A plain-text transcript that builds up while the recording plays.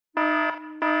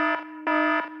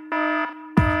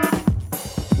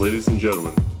Ladies and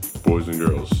gentlemen, boys and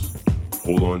girls,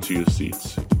 hold on to your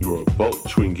seats. You are about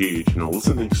to engage in a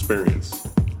listening experience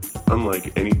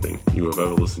unlike anything you have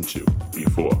ever listened to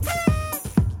before.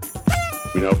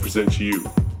 We now present to you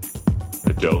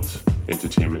Adult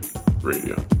Entertainment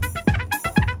Radio.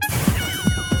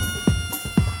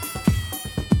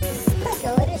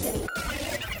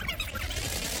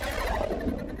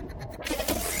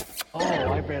 Oh,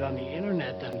 I read on the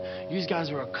internet that you guys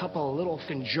are a couple of little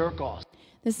fin jerk-offs.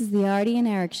 This is the Arty and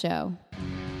Eric Show.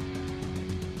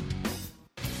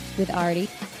 With Arty.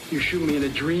 You shoot me in a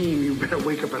dream, you better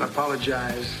wake up and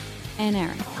apologize. And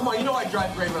Eric. Come on, you know I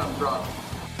drive great when I'm drunk.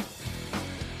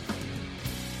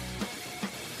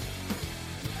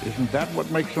 Isn't that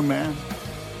what makes a man?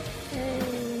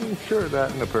 Sure,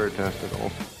 that and a pair of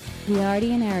testicles. The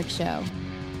Arty and Eric Show.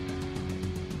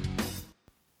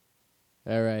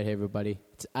 All right, hey everybody.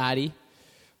 It's Arty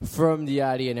from the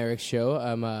Arty and Eric Show.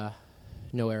 I'm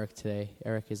no Eric today.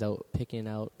 Eric is out picking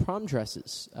out prom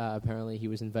dresses. Apparently he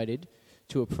was invited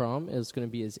to a prom. It's going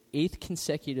to be his 8th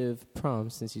consecutive prom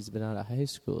since he's been out of high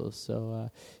school. So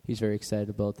he's very excited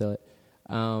about that.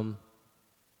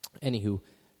 Anywho,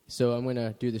 so I'm going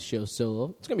to do the show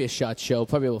solo. It's going to be a short show,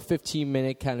 probably a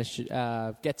 15-minute kind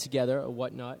of get-together or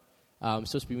whatnot. I'm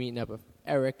supposed to be meeting up with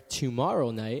Eric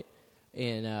tomorrow night.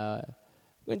 And I'm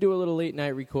going to do a little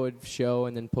late-night record show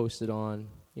and then post it on,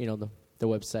 the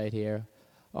website here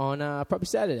on probably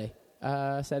Saturday.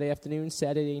 Saturday afternoon,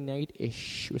 Saturday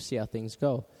night-ish. We'll see how things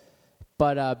go.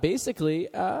 But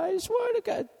basically, I just wanted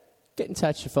to get in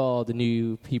touch with all the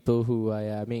new people who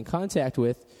I made contact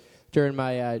with during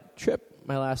my trip,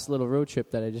 my last little road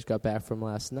trip that I just got back from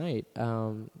last night.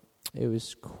 It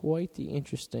was quite the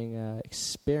interesting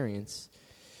experience.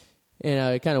 And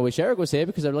I kind of wish Eric was here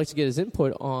because I'd like to get his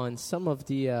input on some of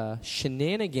the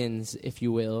shenanigans, if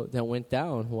you will, that went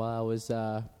down while I was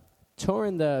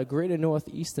touring the greater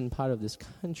northeastern part of this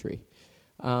country.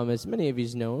 As many of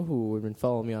you know who have been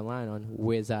following me online on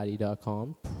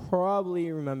where'sarty.com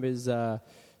probably remembers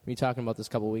me talking about this a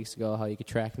couple of weeks ago, how you could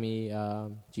track me,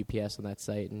 GPS on that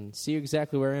site, and see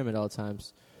exactly where I am at all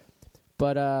times.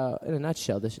 But in a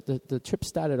nutshell, the trip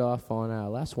started off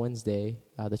on last Wednesday,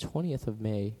 the 20th of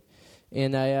May.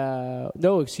 And it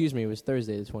was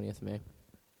Thursday, the 20th of May.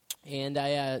 And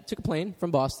I took a plane from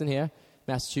Boston here,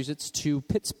 Massachusetts, to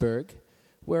Pittsburgh,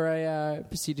 where I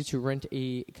proceeded to rent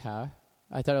a car.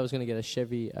 I thought I was going to get a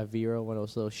Chevy Avero, one of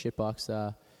those little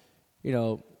shitbox,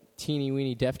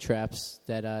 teeny-weeny death traps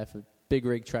that if a big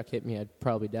rig truck hit me, I'd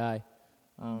probably die.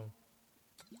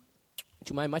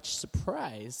 To my much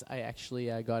surprise, I actually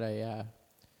got a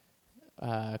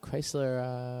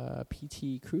Chrysler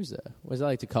PT Cruiser. What do I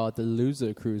like to call it? The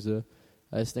loser cruiser.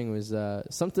 This thing was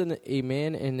something a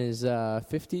man in his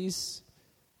 50s,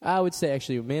 I would say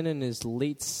actually a man in his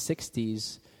late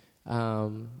 60s,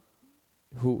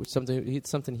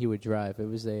 something he would drive. It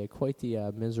was quite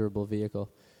the miserable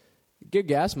vehicle. Good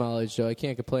gas mileage, though. I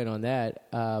can't complain on that.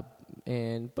 But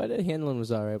the handling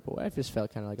was all right, but I just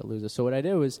felt kind of like a loser. So what I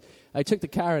did was I took the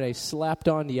car and I slapped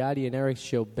on the Arty and Eric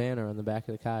Show banner on the back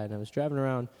of the car, and I was driving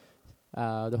around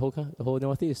the whole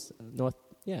northeast,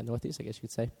 northeast, I guess you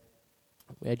could say.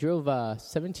 I drove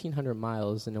 1,700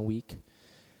 miles in a week,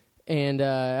 and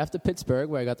after Pittsburgh,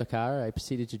 where I got the car, I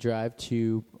proceeded to drive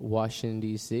to Washington,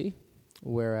 D.C.,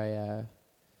 where I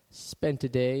spent a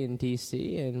day in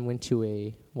D.C. and went to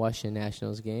a Washington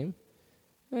Nationals game.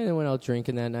 And then went out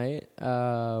drinking that night.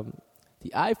 The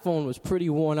iPhone was pretty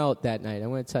worn out that night, I'm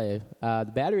going to tell you.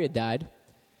 The battery had died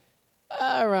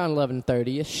around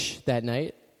 11:30-ish that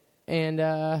night. And,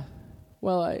 I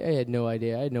had no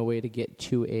idea. I had no way to get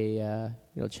to a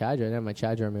charger. I didn't have my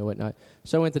charger on me or whatnot.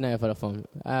 So I went the night without a phone.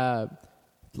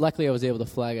 Luckily, I was able to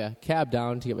flag a cab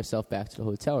down to get myself back to the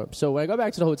hotel room. So when I got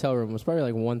back to the hotel room, it was probably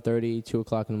like 1:30, 2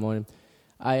 o'clock in the morning.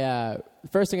 The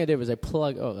first thing I did was I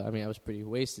was pretty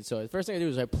wasted. So the first thing I did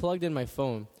was I plugged in my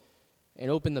phone and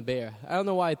opened the beer. I don't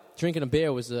know why drinking a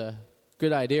beer was a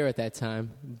good idea at that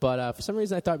time, but for some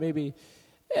reason I thought maybe,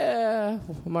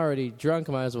 I'm already drunk,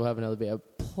 I might as well have another beer.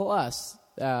 Plus,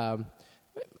 one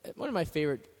of my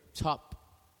favorite top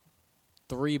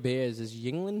 3 beers is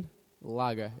Yuengling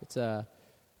Lager. It's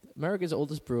America's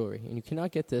oldest brewery, and you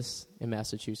cannot get this in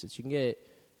Massachusetts. You can get it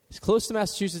as close to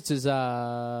Massachusetts as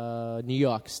New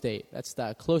York State. That's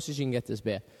the closest you can get this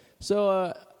beer.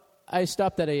 So I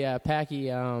stopped at a Packy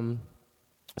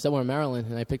somewhere in Maryland,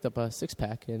 and I picked up a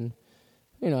 6-pack, and,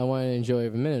 I wanted to enjoy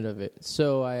every minute of it.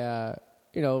 So I,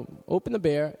 opened the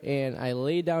beer, and I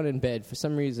laid down in bed. For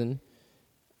some reason,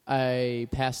 I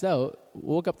passed out,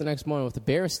 woke up the next morning with the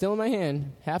beer still in my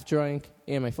hand, half drunk,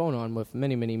 and my phone on with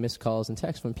many, many missed calls and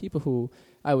texts from people who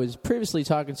I was previously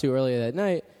talking to earlier that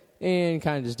night and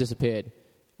kind of just disappeared.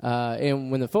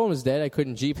 And when the phone was dead, I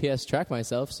couldn't GPS track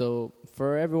myself, so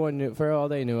for all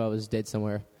they knew, I was dead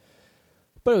somewhere.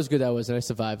 But it was good that I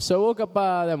survived. So I woke up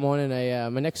that morning.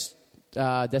 My next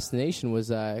destination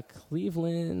was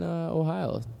Cleveland,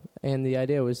 Ohio, and the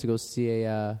idea was to go see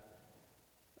a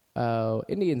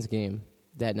Indians game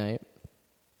that night,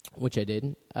 which I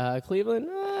did. Cleveland,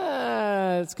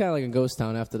 it's kind of like a ghost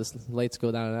town after the lights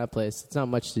go down in that place. It's not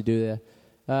much to do there.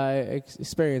 I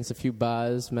experienced a few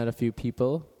bars, met a few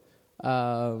people. It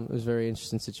was a very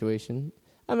interesting situation.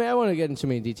 I mean, I won't get into too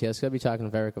many details because I'll be talking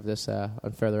with Eric of this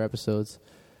on further episodes.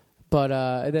 But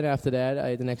then after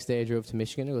that, the next day I drove to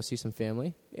Michigan to go see some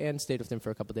family and stayed with them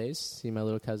for a couple days, see my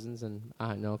little cousins and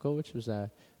aunt and uncle, which was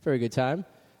a very good time.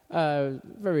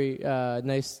 Very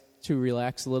nice to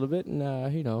relax a little bit and,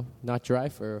 not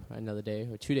drive for another day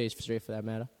or 2 days straight for that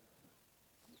matter.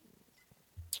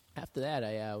 After that,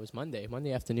 I was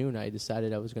Monday afternoon, I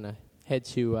decided I was going to head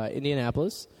to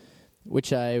Indianapolis,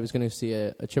 which I was going to see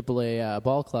a AAA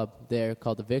ball club there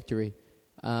called the Victory.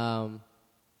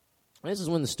 This is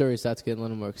when the story starts getting a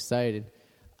little more exciting.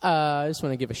 I just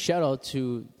want to give a shout-out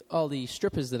to all the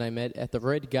strippers that I met at the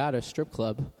Red Garter Strip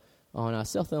Club on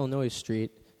South Illinois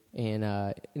Street in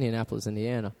Indianapolis,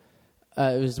 Indiana.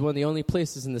 It was one of the only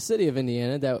places in the city of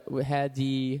Indiana that had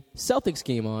the Celtics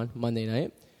game on Monday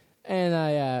night. And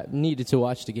I needed to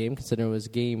watch the game, considering it was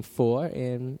Game 4,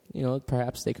 and,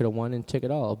 perhaps they could have won and took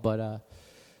it all. But,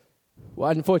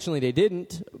 unfortunately, they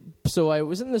didn't. So I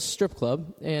was in this strip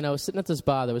club, and I was sitting at this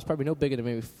bar that was probably no bigger than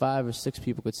maybe 5 or 6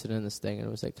 people could sit in this thing, and it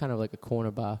was kind of like a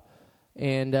corner bar.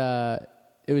 And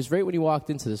it was right when you walked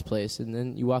into this place, and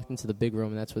then you walked into the big room,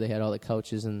 and that's where they had all the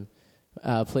couches and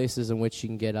places in which you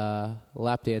can get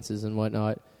lap dances and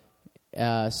whatnot.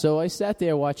 So I sat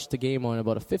there, watched the game on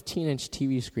about a 15-inch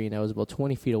TV screen that was about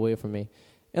 20 feet away from me.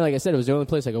 And like I said, it was the only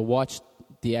place I could watch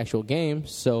the actual game,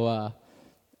 so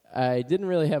I didn't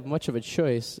really have much of a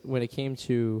choice when it came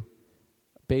to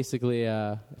basically if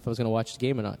I was going to watch the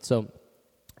game or not. So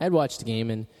I'd watched the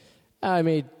game, and I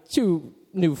made 2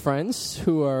 new friends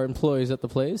who are employees at the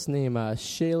place, named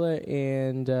Shayla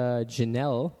and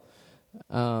Janelle.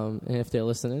 And if they're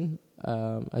listening,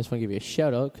 I just want to give you a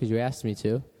shout-out because you asked me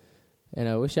to. And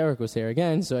I wish Eric was here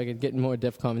again so I could get in more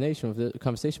depth conversation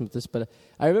with this. But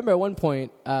I remember at one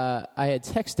point I had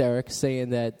texted Eric saying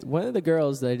that one of the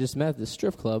girls that I just met at the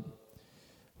strip club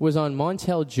was on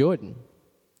Montel Jordan.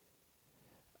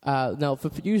 Now, for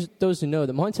those who know,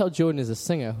 that Montel Jordan is a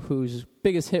singer whose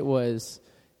biggest hit was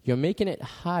 "You're Making It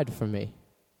Hard for Me."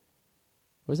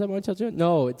 Was that Montel Jordan?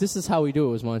 No, "This Is How We Do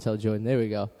It" was Montel Jordan. There we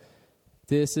go.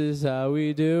 "This is how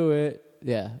we do it."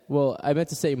 Yeah. Well, I meant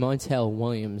to say Montel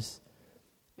Williams.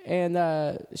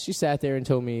 And she sat there and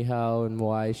told me how and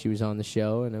why she was on the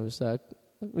show, and it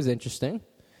was interesting.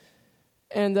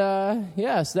 And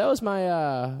so that was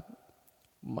my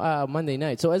Monday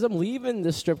night. So as I'm leaving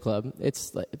the strip club,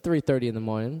 it's like 3:30 in the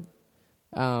morning.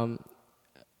 It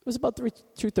was about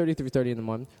 3:30 in the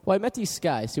morning. Well, I met these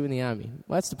guys who were in the Army.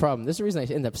 Well, that's the problem. This is the reason I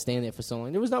ended up staying there for so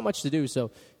long. There was not much to do.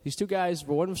 So these 2 guys,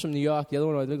 one was from New York, the other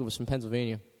one I think was from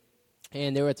Pennsylvania.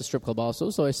 And they were at the strip club also,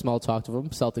 so I small talked with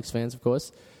them. Celtics fans, of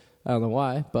course. I don't know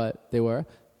why, but they were.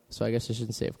 So I guess I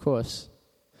shouldn't say of course.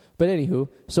 But anywho,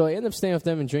 so I ended up staying with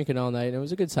them and drinking all night, and it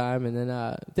was a good time. And then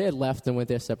they had left and went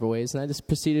their separate ways, and I just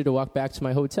proceeded to walk back to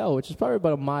my hotel, which is probably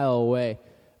about a mile away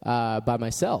by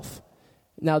myself.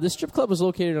 Now, this strip club was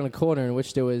located on a corner in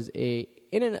which there was a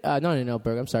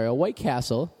White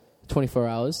Castle, 24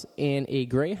 hours, and a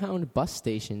Greyhound bus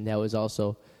station that was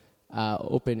also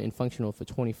open and functional for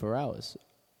 24 hours.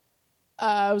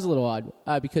 It was a little odd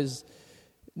because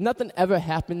nothing ever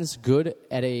happens good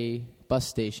at a bus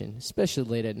station, especially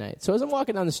late at night. So as I'm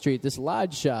walking down the street, this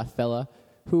large fella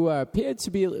who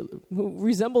who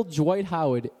resembled Dwight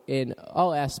Howard in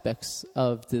all aspects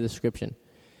of the description.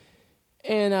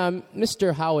 And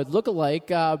Mr. Howard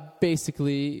lookalike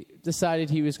basically decided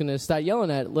he was going to start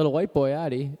yelling at little white boy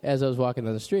Arty as I was walking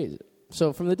down the street.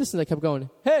 So from the distance, I kept going,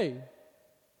 "Hey,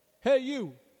 hey,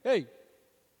 you, hey,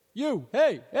 you,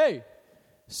 hey, hey."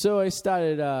 So I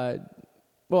started,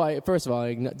 first of all,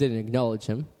 I didn't acknowledge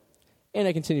him. And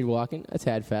I continued walking a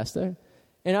tad faster.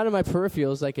 And out of my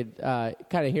peripherals, I could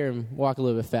kind of hear him walk a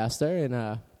little bit faster. And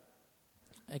I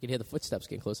could hear the footsteps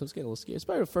getting close. I was getting a little scared. It's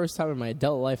probably the first time in my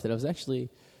adult life that I was actually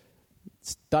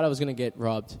thought I was going to get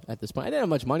robbed at this point. I didn't have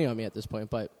much money on me at this point,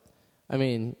 but, I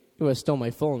mean, it would have stolen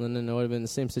my phone, and then it would have been the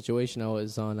same situation I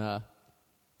was on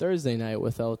Thursday night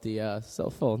without the cell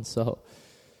phone. So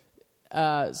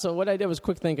So what I did was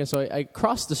quick thinking. So I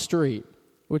crossed the street,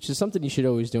 which is something you should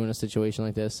always do in a situation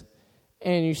like this.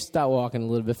 And you start walking a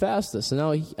little bit faster. So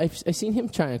now I seen him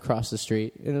trying to cross the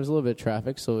street, and there was a little bit of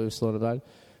traffic, so he was slowing down.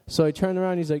 So I turned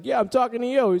around, he's like, yeah, I'm talking to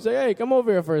you. He's like, hey, come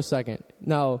over here for a second.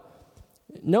 Now,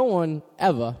 no one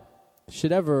ever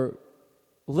should ever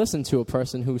listen to a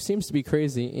person who seems to be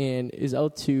crazy and is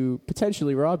out to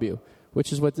potentially rob you,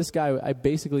 which is what this guy, I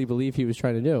basically believe he was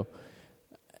trying to do.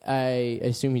 I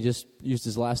assume he just used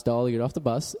his last dollar to get off the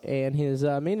bus, and his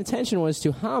main intention was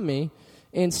to harm me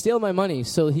and steal my money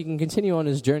so he can continue on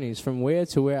his journeys from where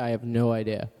to where, I have no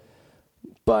idea.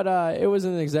 But it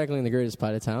wasn't exactly in the greatest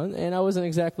part of town, and I wasn't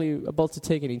exactly about to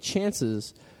take any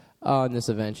chances on this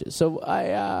adventure. So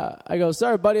I go,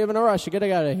 sorry, buddy, I'm in a rush. I gotta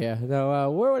get out of here. Now,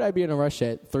 where would I be in a rush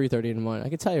at 3:30 in the morning? I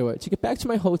can tell you what, to get back to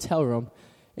my hotel room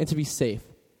and to be safe.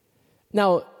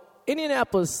 Now,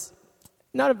 Indianapolis,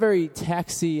 not a very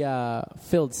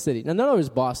taxi-filled city. Now, none of it is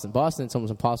Boston. Boston, it's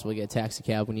almost impossible to get a taxi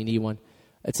cab when you need one.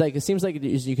 It's like, it seems like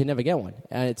you can never get one.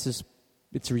 And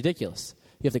it's ridiculous.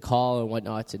 You have to call and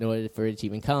whatnot in order for it to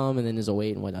even come, and then there's a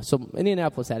wait and whatnot. So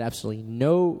Indianapolis had absolutely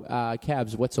no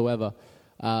cabs whatsoever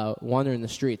wandering the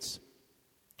streets.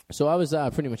 So I was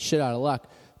pretty much shit out of luck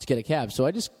to get a cab. So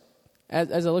I just,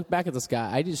 as I look back at this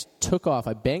guy, I just took off.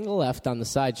 I banged the left on the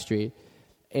side street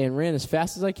and ran as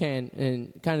fast as I can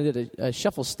and kind of did a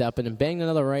shuffle step and then banged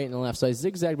another right and a left. So I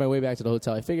zigzagged my way back to the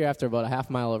hotel. I figured after about a half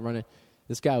mile of running,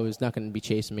 this guy was not going to be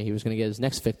chasing me. He was going to get his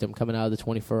next victim coming out of the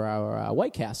 24-hour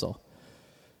White Castle.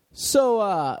 So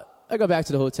I go back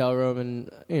to the hotel room and,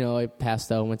 I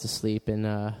passed out, went to sleep, and,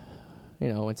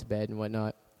 went to bed and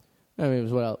whatnot. I mean,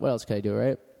 what else could I do,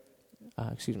 right?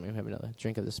 Excuse me, I'm having another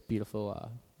drink of this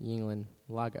beautiful Yingling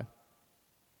lager.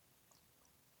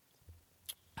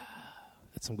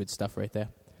 That's some good stuff right there.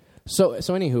 So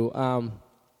anywho,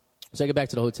 so I get back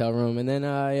to the hotel room, and then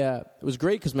it was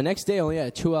great because my next day I only had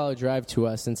a 2-hour drive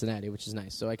to Cincinnati, which is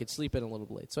nice. So I could sleep in a little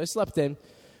bit late. So I slept in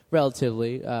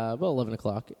relatively, about 11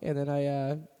 o'clock, and then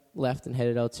I left and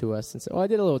headed out to Cincinnati. Well, I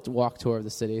did a little walk tour of the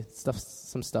city,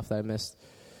 some stuff that I missed.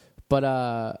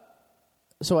 But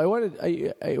so I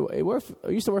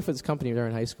used to work for this company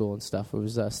during high school and stuff. It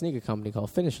was a sneaker company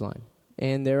called Finish Line,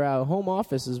 and their home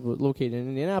office is located in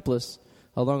Indianapolis,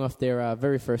 along off their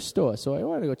very first store. So I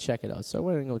wanted to go check it out. So I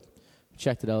went and go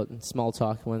checked it out and small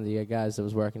talk one of the guys that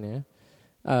was working there.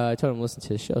 I told him listen to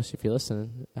the show. So if you're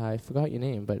listening, I forgot your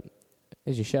name, but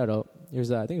here's your shout out. He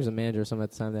was I think he was a manager or something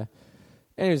at the time there.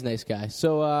 And he was a nice guy.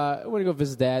 So I went to go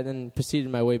visit that, and proceeded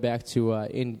my way back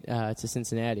to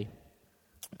Cincinnati.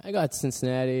 I got to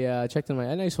Cincinnati, checked in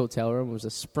a nice hotel room. It was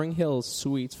a Spring Hill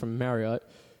Suites from Marriott.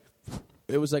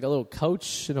 It was like a little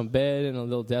couch and a bed and a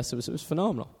little desk. It was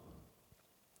phenomenal.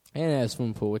 And it had a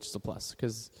swimming pool, which is a plus,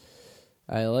 because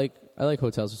I like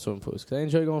hotels with swimming pools, because I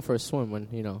enjoy going for a swim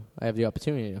when, I have the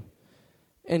opportunity to.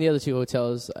 And the other two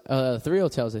hotels, 3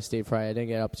 hotels I stayed prior, I didn't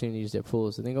get an opportunity to use their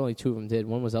pools. I think only 2 of them did.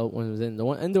 One was out, one was in. The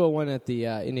indoor one at the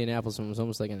Indianapolis one was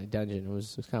almost like in a dungeon. It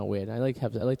was kind of weird. I like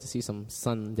to see some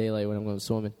sun and daylight when I'm going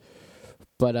swimming.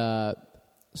 But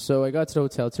so I got to the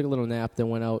hotel, took a little nap, then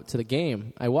went out to the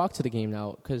game. I walked to the game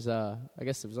now because I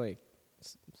guess it was like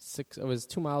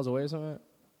 2 miles away or something.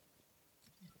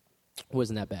 It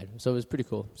wasn't that bad, so it was pretty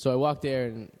cool. So I walked there,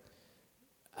 and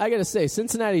I got to say,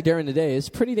 Cincinnati during the day is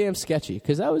pretty damn sketchy,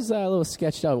 because I was a little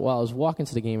sketched out while I was walking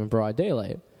to the game in broad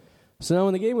daylight. So now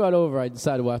when the game got over, I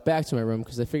decided to walk back to my room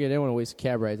because I figured I didn't want to waste a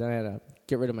cab ride. Then I had to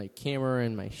get rid of my camera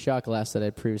and my shot glass that I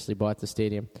had previously bought at the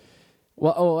stadium.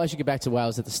 Well, I should get back to while I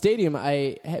was at the stadium.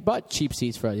 I had bought cheap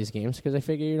seats for all these games because I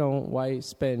figured, why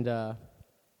spend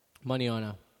money on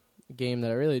a game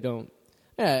that I really don't.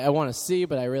 I want to see,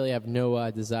 but I really have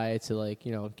no desire to,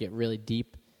 get really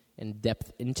deep and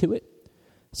depth into it.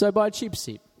 So I bought a cheap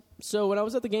seat. So when I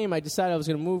was at the game, I decided I was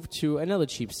going to move to another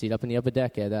cheap seat up in the upper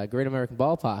deck at Great American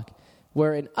Ballpark,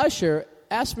 where an usher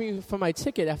asked me for my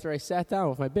ticket after I sat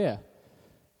down with my beer.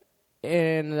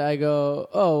 And I go,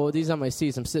 oh, well, these aren't my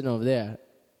seats. I'm sitting over there.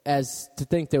 As to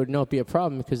think there would not be a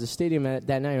problem, because the stadium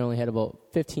that night only had about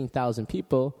 15,000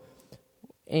 people.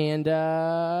 And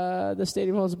the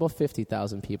stadium holds about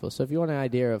 50,000 people. So if you want an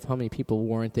idea of how many people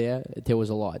weren't there, there was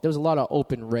a lot. There was a lot of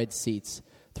open red seats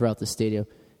throughout the stadium.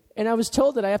 And I was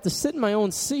told that I have to sit in my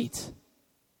own seat,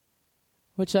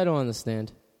 which I don't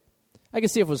understand. I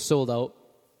could see if it was sold out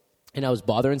and I was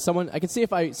bothering someone. I could see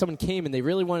if someone came and they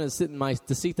really wanted to sit in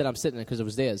the seat that I'm sitting in because it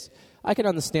was theirs. I could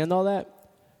understand all that.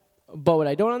 But what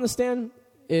I don't understand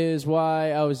is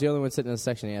why I was the only one sitting in the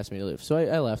section they asked me to leave. So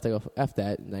I left. I go after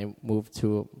that, and I moved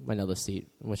to another seat,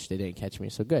 in which they didn't catch me.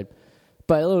 So good.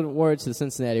 But a little word to the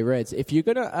Cincinnati Reds. If you're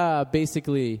going to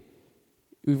basically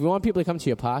if you want people to come to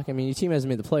your park, I mean, your team hasn't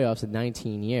made the playoffs in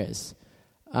 19 years.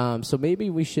 So maybe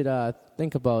we should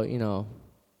think about,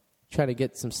 trying to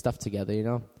get some stuff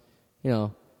together,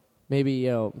 maybe,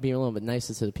 being a little bit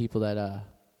nicer to the people that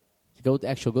go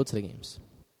to the games.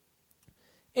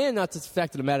 And not the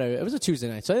fact of the matter, it was a Tuesday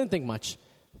night, so I didn't think much.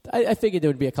 I figured there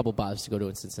would be a couple bars to go to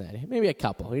in Cincinnati. Maybe a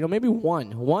couple. Maybe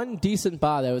one decent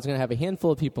bar that was going to have a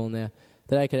handful of people in there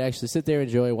that I could actually sit there,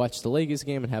 enjoy, watch the Lakers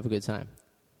game, and have a good time.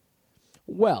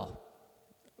 Well,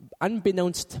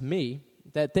 unbeknownst to me,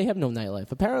 that they have no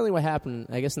nightlife. Apparently what happened,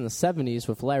 I guess in the 70s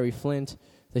with Larry Flint,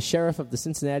 the sheriff of the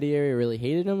Cincinnati area really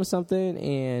hated him or something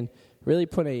and really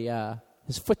put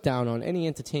his foot down on any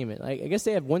entertainment. I guess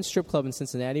they have one strip club in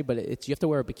Cincinnati, but you have to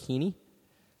wear a bikini.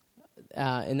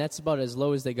 And that's about as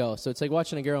low as they go. So it's like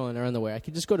watching a girl in her underwear. I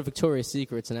could just go to Victoria's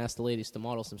Secrets and ask the ladies to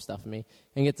model some stuff for me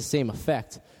and get the same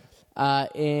effect.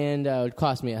 And it would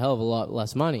cost me a hell of a lot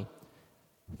less money.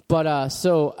 But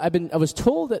so I was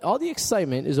told that all the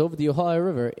excitement is over the Ohio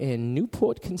River in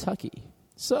Newport, Kentucky.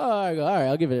 So I go, all right,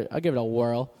 I'll give it a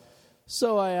whirl.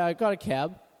 So I got a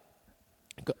cab,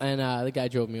 and the guy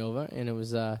drove me over, and it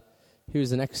was he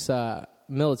was an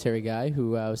ex-military guy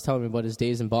who was telling me about his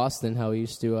days in Boston, how he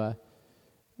used to.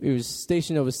 He was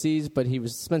stationed overseas, but he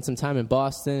spent some time in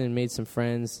Boston and made some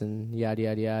friends and yada,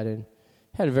 yada, yada, and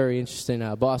had a very interesting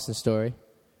Boston story.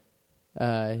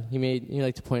 He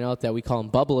liked to point out that we call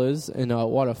them bubblers in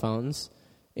water fountains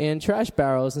and trash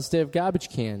barrels instead of garbage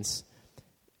cans.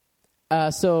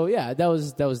 So, yeah, that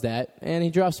was that. And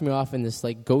he drops me off in this,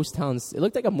 like, ghost town. It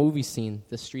looked like a movie scene,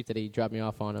 the street that he dropped me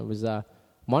off on. It was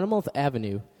Monmouth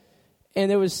Avenue. And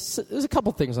there was a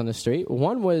couple things on the street.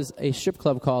 One was a strip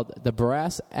club called the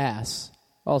Brass Ass,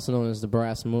 also known as the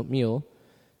Brass Mule.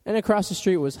 And across the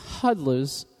street was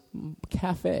Huddler's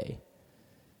Cafe.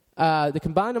 The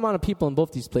combined amount of people in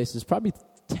both these places is probably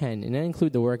 10, and that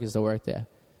include the workers that work there.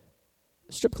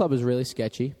 The strip club was really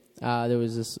sketchy. There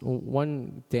was this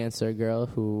one dancer girl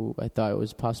who I thought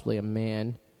was possibly a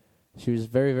man. She was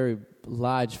very, very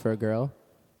large for a girl.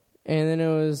 And then it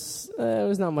was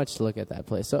not much to look at that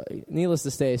place. So needless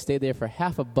to say, I stayed there for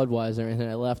half a Budweiser, and then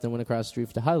I left and went across the street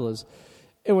to Huddler's,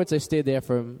 in which I stayed there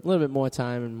for a little bit more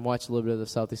time and watched a little bit of the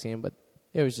Celtics game. But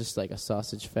it was just like a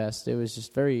sausage fest. It was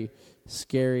just very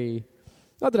scary.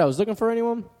 Not that I was looking for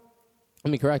anyone.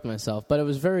 Let me correct myself. But it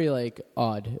was very, like,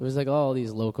 odd. It was like all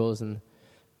these locals. And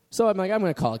so I'm like, I'm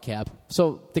going to call a cab.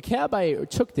 So the cab I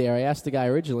took there, I asked the guy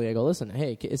originally, I go, listen,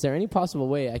 hey, is there any possible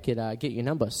way I could get your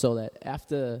number so that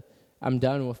after I'm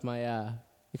done with my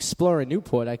exploring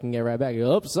Newport, I can get right back? He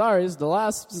goes, oops, sorry, this is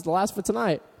the last for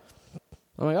tonight.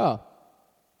 I'm like, oh.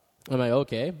 I'm like,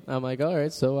 okay. I'm like, all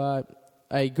right. So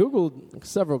I Googled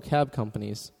several cab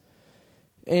companies.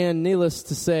 And needless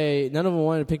to say, none of them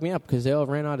wanted to pick me up because they all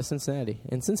ran out of Cincinnati.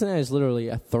 And Cincinnati is literally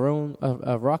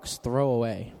a rock's throw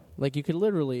away. Like, you could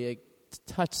literally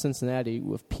touch Cincinnati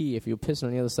with pee if you were pissing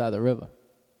on the other side of the river.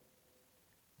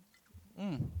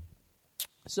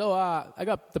 So I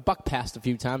got the buck passed a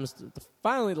few times.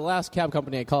 Finally, the last cab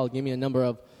company I called gave me a number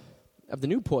of the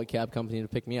Newport cab company to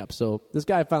pick me up. So this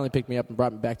guy finally picked me up and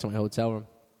brought me back to my hotel room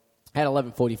at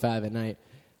 11:45 at night.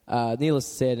 Needless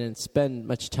to say, I didn't spend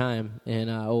much time in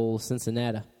old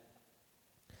Cincinnati.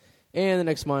 And the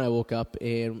next morning I woke up,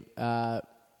 and I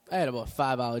had about a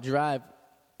 5-hour drive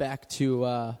back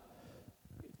to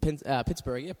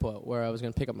Pittsburgh Airport, where I was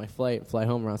going to pick up my flight and fly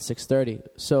home around 6:30.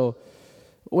 So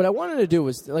what I wanted to do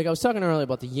was, like I was talking earlier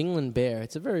about the Yingling bear.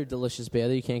 It's a very delicious bear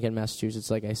that you can't get in Massachusetts,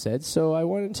 like I said. So I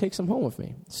wanted to take some home with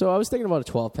me. So I was thinking about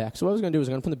a 12-pack. So what I was going to do was I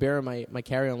was going to put the bear in my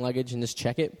carry-on luggage and just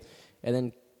check it, and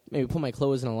then maybe put my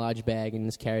clothes in a large bag and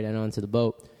just carry that onto the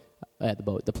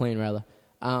plane rather.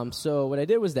 So what I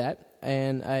did was that,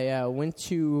 and I went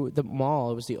to the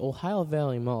mall. It was the Ohio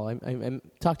Valley Mall. I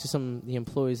talked to some of the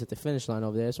employees at the Finish Line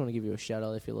over there. I just want to give you a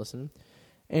shout-out if you're listening.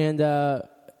 And I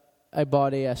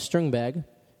bought a string bag,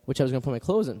 which I was going to put my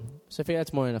clothes in. So I figured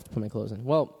that's more than enough to put my clothes in.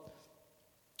 Well,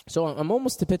 so I'm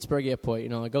almost to Pittsburgh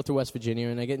Airport. I go through West Virginia,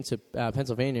 and I get into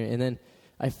Pennsylvania, and then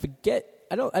I forget.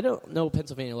 I don't know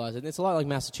Pennsylvania laws. It's a lot like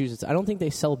Massachusetts. I don't think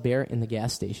they sell beer in the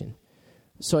gas station.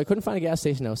 So I couldn't find a gas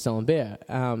station that was selling beer.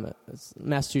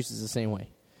 Massachusetts is the same way.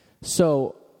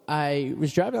 So I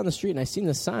was driving down the street, and I seen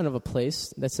the sign of a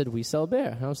place that said, we sell beer.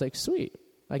 And I was like, sweet,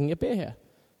 I can get beer here.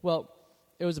 Well,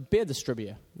 it was a beer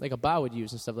distributor, like a bar would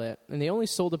use and stuff like that. And they only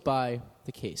sold it by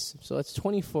the case. So that's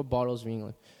 24 bottles of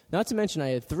England. Not to mention I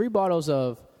had 3 bottles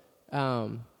of,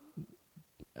 brown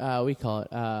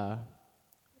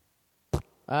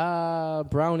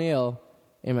ale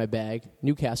in my bag,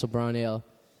 Newcastle brown ale,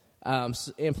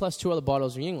 and plus 2 other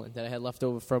bottles of England that I had left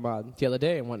over from the other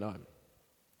day and whatnot.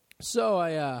 So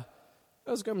I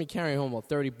I was going to be carrying home about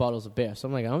 30 bottles of beer. So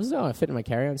I'm like, I'm just not going to fit in my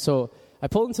carry-on. So I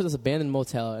pulled into this abandoned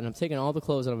motel, and I'm taking all the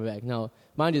clothes out of my bag. Now,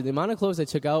 mind you, the amount of clothes I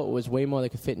took out was way more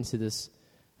than could fit into this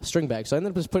string bag. So I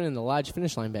ended up just putting it in the large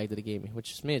Finish Line bag that he gave me, which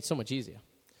just made it so much easier.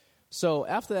 So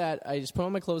after that, I just put all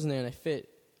my clothes in there, and I fit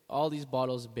all these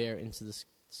bottles of beer into this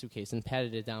suitcase and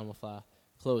patted it down with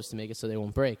clothes to make it so they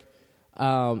won't break.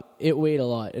 It weighed a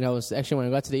lot. And I was actually, when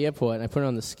I got to the airport and I put it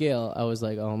on the scale, I was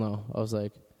like, oh, no. I was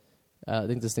like, I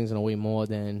think this thing's going to weigh more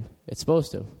than it's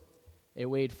supposed to. It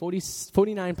weighed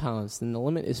 49 pounds, and the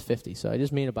limit is 50, so I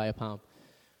just made it by a pound.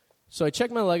 So I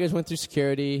checked my luggage, went through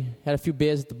security, had a few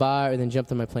beers at the bar, and then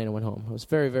jumped on my plane and went home. I was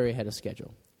very, very ahead of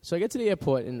schedule. So I get to the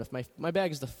airport, and my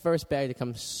bag is the first bag to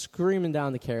come screaming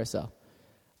down the carousel.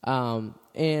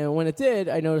 And when it did,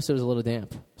 I noticed it was a little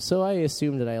damp. So I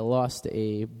assumed that I lost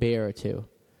a beer or two,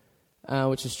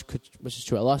 which is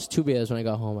true. I lost 2 beers when I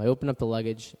got home. I opened up the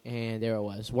luggage, and there it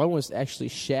was. One was actually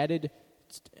shattered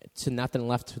to nothing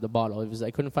left to the bottle.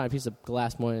 I couldn't find a piece of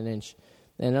glass more than an inch.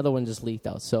 And another one just leaked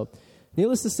out. So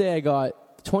needless to say, I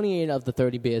got 28 of the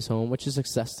 30 beers home, which is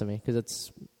success to me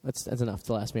because that's enough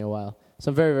to last me a while. So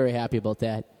I'm very, very happy about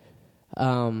that.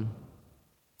 So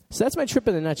that's my trip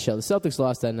in a nutshell. The Celtics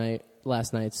lost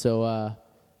last night, so they're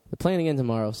playing again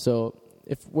tomorrow. So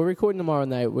if we're recording tomorrow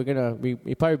night, we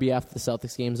probably be after the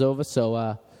Celtics game's over.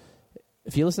 So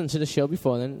if you listen to the show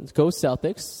before then, go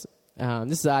Celtics.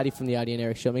 This is Arty from the Arty and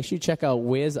Eric Show. Make sure you check out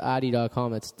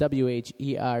where'sarty.com. It's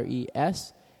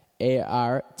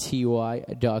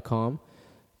WHERESARTY.com.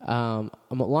 I'm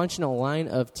launching a line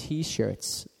of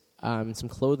T-shirts and some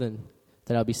clothing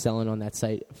that I'll be selling on that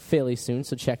site fairly soon,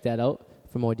 so check that out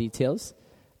for more details.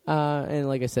 And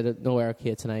like I said, no Eric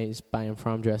here tonight. He's buying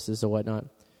prom dresses or whatnot.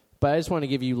 But I just want to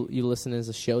give you listeners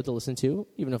a show to listen to,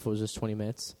 even if it was just 20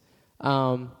 minutes.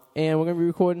 And we're going to be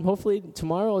recording hopefully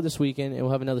tomorrow or this weekend, and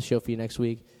we'll have another show for you next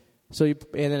week. And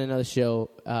then another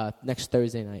show next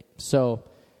Thursday night. So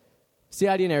it's the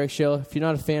Arty and Eric Show. If you're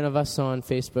not a fan of us on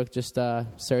Facebook, just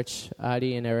search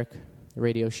Arty and Eric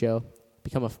Radio Show.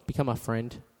 Become a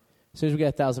friend. As soon as we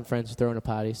get 1,000 friends, we're throwing a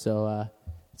party. So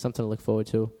it's something to look forward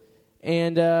to.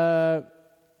 And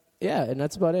and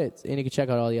that's about it. And you can check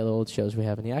out all the other old shows we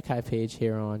have in the archive page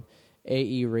here on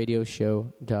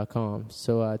aeradioshow.com.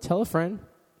 So tell a friend,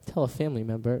 tell a family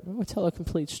member, or tell a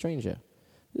complete stranger.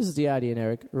 This is the Arty and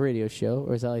Eric Radio Show,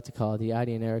 or as I like to call it, the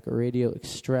Arty and Eric Radio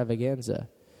Extravaganza.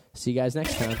 See you guys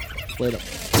next time. Later.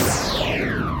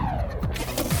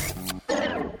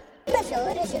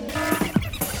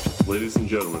 Ladies and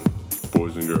gentlemen,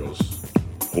 boys and girls,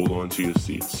 hold on to your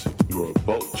seats. You are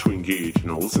about to engage in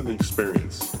a listening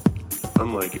experience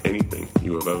unlike anything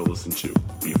you have ever listened to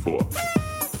before.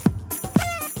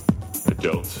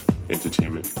 Adult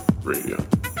Entertainment Radio.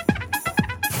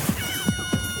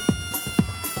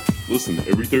 Listen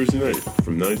every Thursday night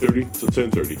from 9:30 to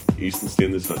 10:30 Eastern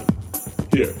Standard Time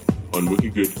here on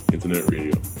Wicked Good Internet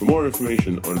Radio. For more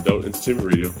information on Adult Entertainment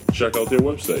Radio, check out their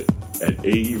website at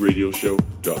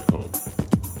aeradioshow.com.